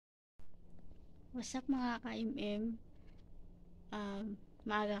What's up mga ka-MM?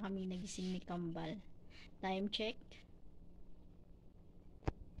 Maaga kami nagising ni Kambal. Time check.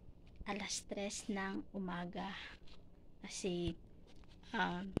 Alas 3 ng umaga. Kasi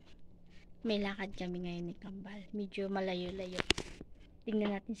may lakad kami ngayon ni Kambal. Medyo malayo-layo.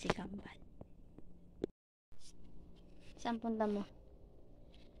 Tingnan natin si Kambal. Saan punta mo?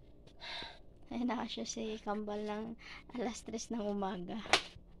 Ay, nakasya si Kambal ng alas 3 ng umaga.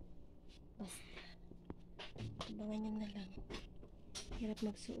 Abangan nyo na lang. Hirap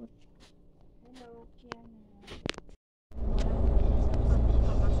magsuot. Hello, Kiana.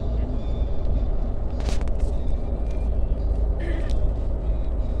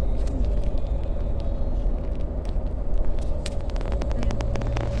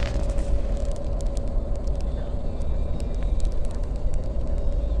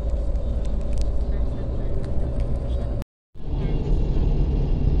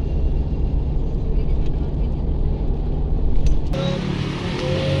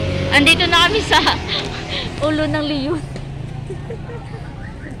 Andito na kami sa ulo ng leon.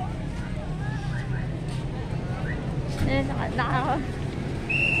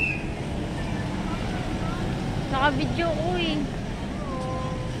 Naka-video ko eh.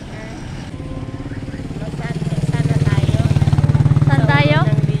 Sana tayo. Saan tayo?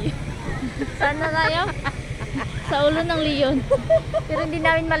 Sana tayo? Sa ulo ng leon. Pero hindi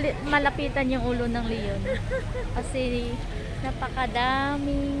namin malapitan yung ulo ng leon. Kasi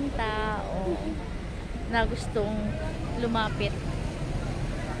napakadaming tao na gustong lumapit.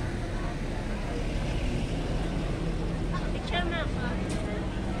 Picture mo ako.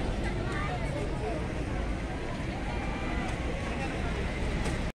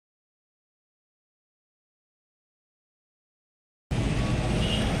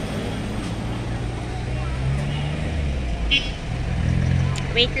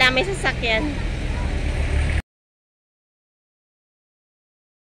 Wait lang, may sasakyan.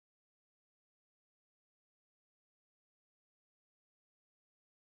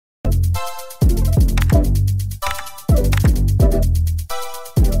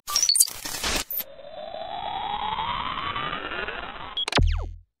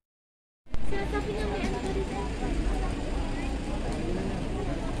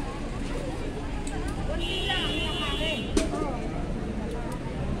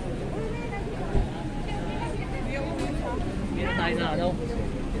 Tayo na ano?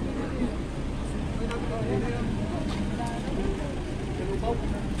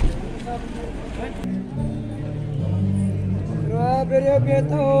 Grabe rin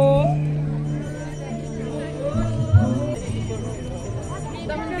ito.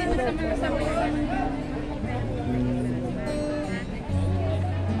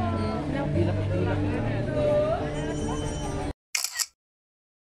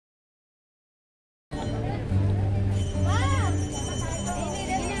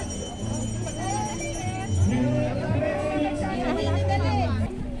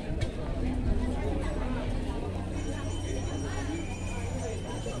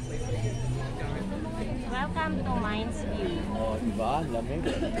 Welcome to Mind's View. Oh, diba? Lamig.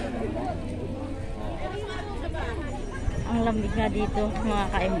 Ang lamig nga dito, mga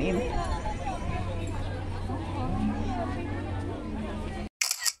ka-MM.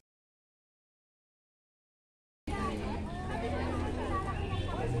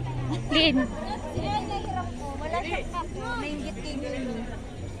 Lin. Wala siyang cup. Nainggit kayo yun.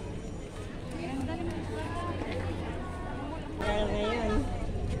 Kaya ngayon.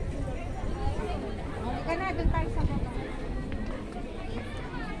 Halika na, doon tayo sa baba.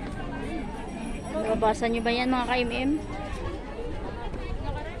 Nababasa nyo ba yan mga ka-MM?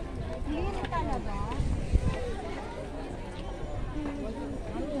 Hindi yan talaga.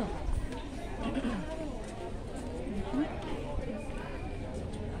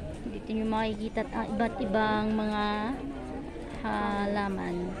 Dito nyo makikita ang iba't ibang mga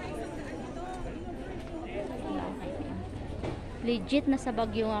halaman. Legit na sa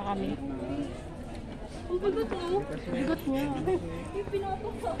Baguio nga kami. Ang bigot mo? Bigot niya. Yung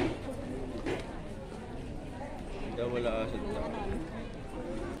pinapaksa. Daw wala asad na.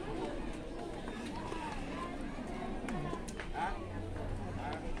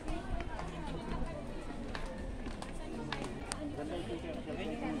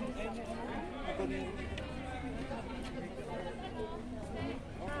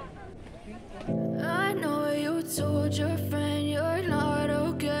 I know you told your friend you're not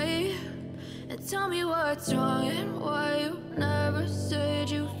okay, and tell me what's wrong and why you never said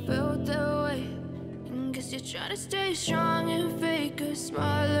you felt that way. And guess you're trying to stay strong and fake a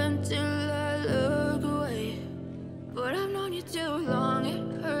smile until I look away. But I've known you too long,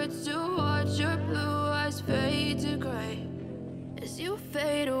 it hurts to watch your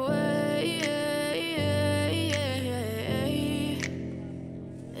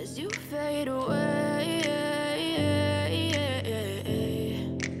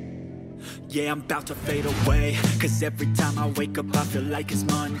Yeah, I'm about to fade away, cause every time I wake up I feel like it's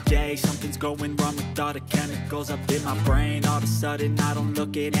Monday. Something's going wrong with all the chemicals up in my brain. All of a sudden I don't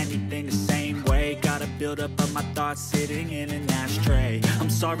look at anything the same way. Got a buildup of my thoughts sitting in an ashtray. I'm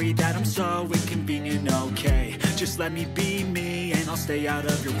sorry that I'm so inconvenient, okay. Just let me be me and I'll stay out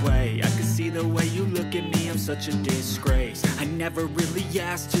of your way. I can see the way you look at me, I'm such a disgrace. I never really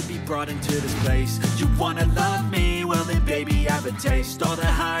asked to be brought into this place. You wanna love me? Well then baby I have a taste. All the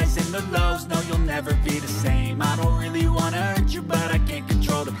highs and the lows, no you'll never be the same. I don't really wanna hurt you but I can't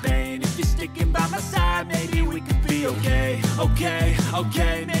control the pain. If you're sticking by my side, maybe we could be okay. Okay,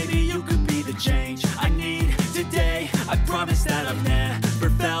 okay, maybe you could be the change I need today. I promise that I've never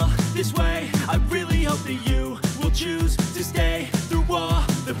felt this way. I really hope that you will choose to stay through all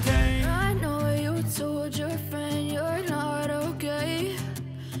the pain. I know you told your friend you're not okay,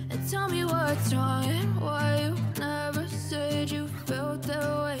 and tell me what's wrong and why you never said you felt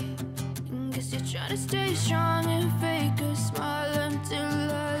that way. Guess you're trying to stay strong and fake a smile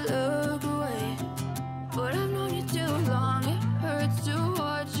until I look away. But I've known you too long, it hurts to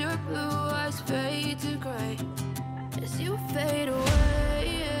watch your blue eyes fade to gray as you fade away.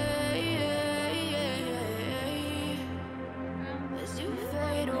 As you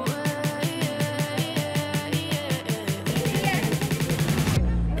fade away.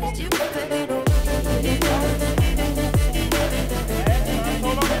 As you fade away.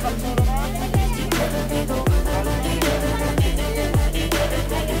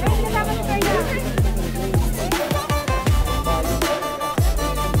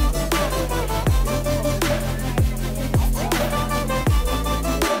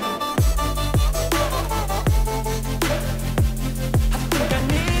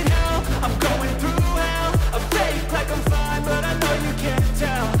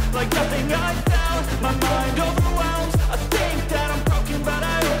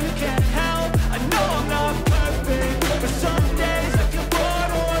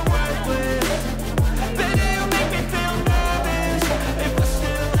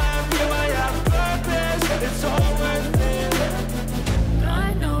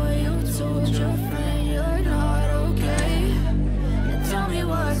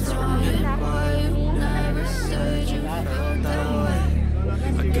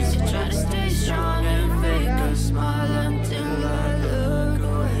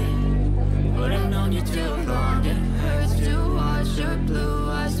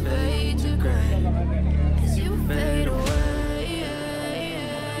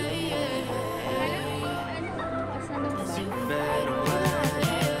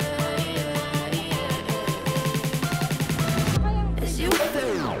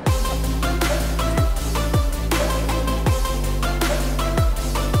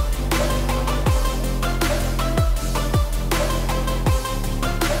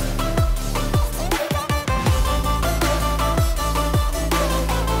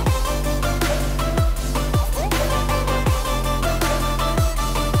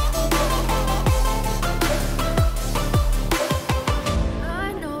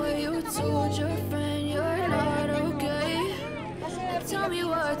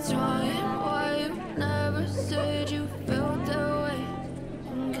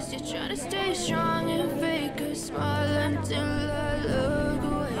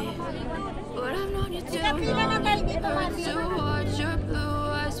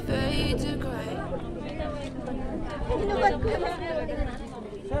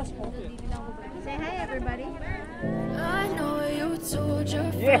 Say hi, everybody. I know you told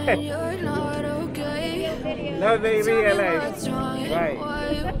your friend you're not okay. No, they realize. What's wrong and Right. why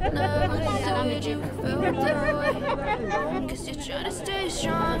you never said you felt that way. Guess you're trying to stay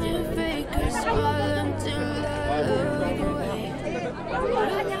strong and fake a smile until I look away. But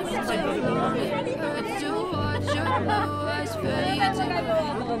I know you too long, it hurts to watch your blue eyes fade to gray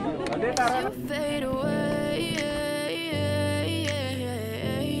as you fade away.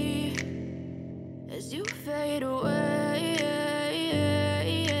 As you fade away.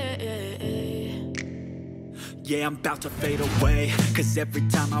 Yeah, I'm about to fade away, cause every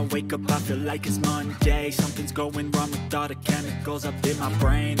time I wake up I feel like it's Monday. Something's going wrong with all the chemicals up in my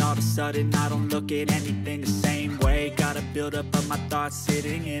brain. All of a sudden I don't look at anything the same way. Got a buildup of my thoughts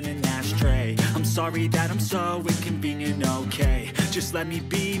sitting in an ashtray. I'm sorry that I'm so inconvenient, okay. Just let me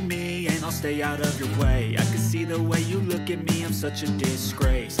be me and I'll stay out of your way. I can see the way you look at me, I'm such a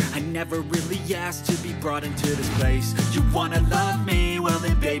disgrace. I never really asked to be brought into this place. You wanna love me? Well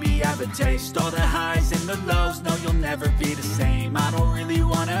then baby I have a taste. All the highs and the lows, no you'll never be the same. I don't really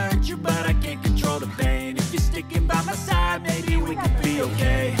wanna hurt you but I can't control the pain. If you're sticking by my side, maybe we could be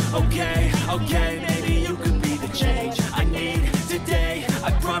okay. Okay, okay, maybe you could be the change I need today.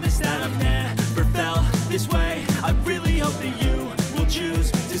 I promise that I've never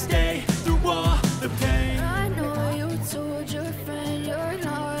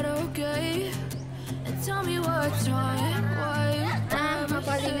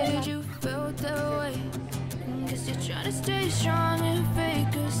strong and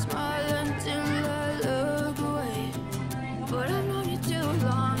fake a smile until I look away. But I've known you too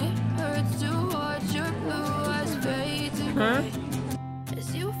long, it hurts to watch your blue eyes fade to gray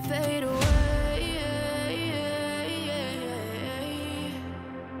as you fade away.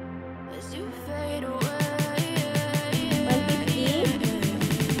 As you fade away.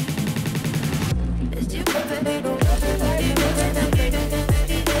 As you fade away.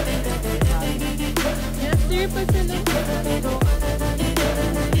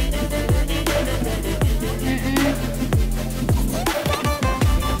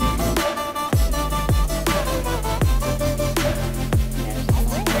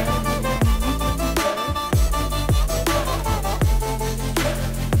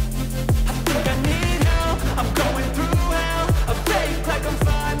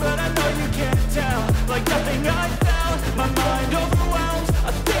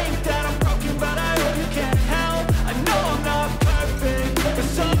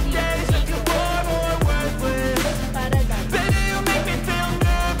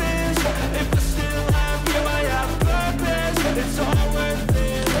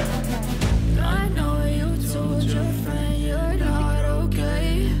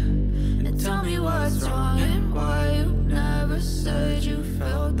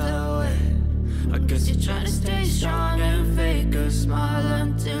 Trying to stay strong and fake a smile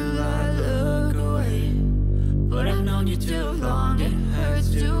until I look away. But I've known you too long, it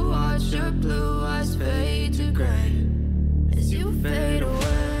hurts to watch your blue eyes fade to gray as you fade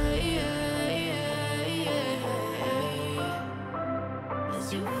away.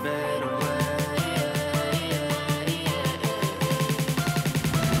 As you fade away.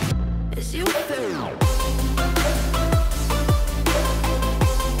 As you fade away.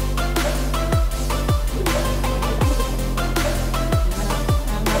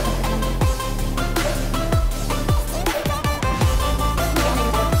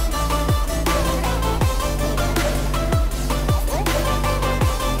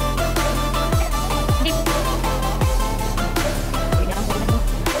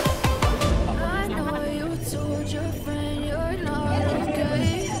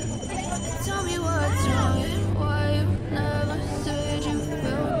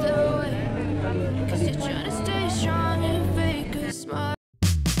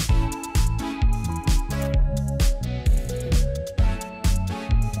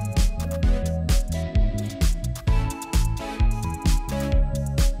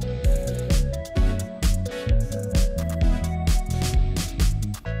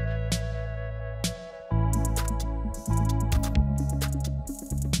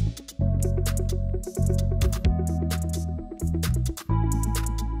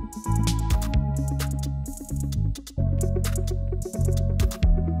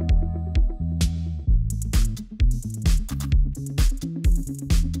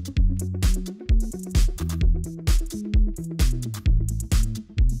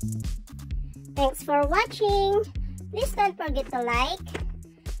 Thanks for watching. Please don't forget to like,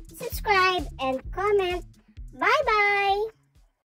 subscribe, and comment. Bye-bye!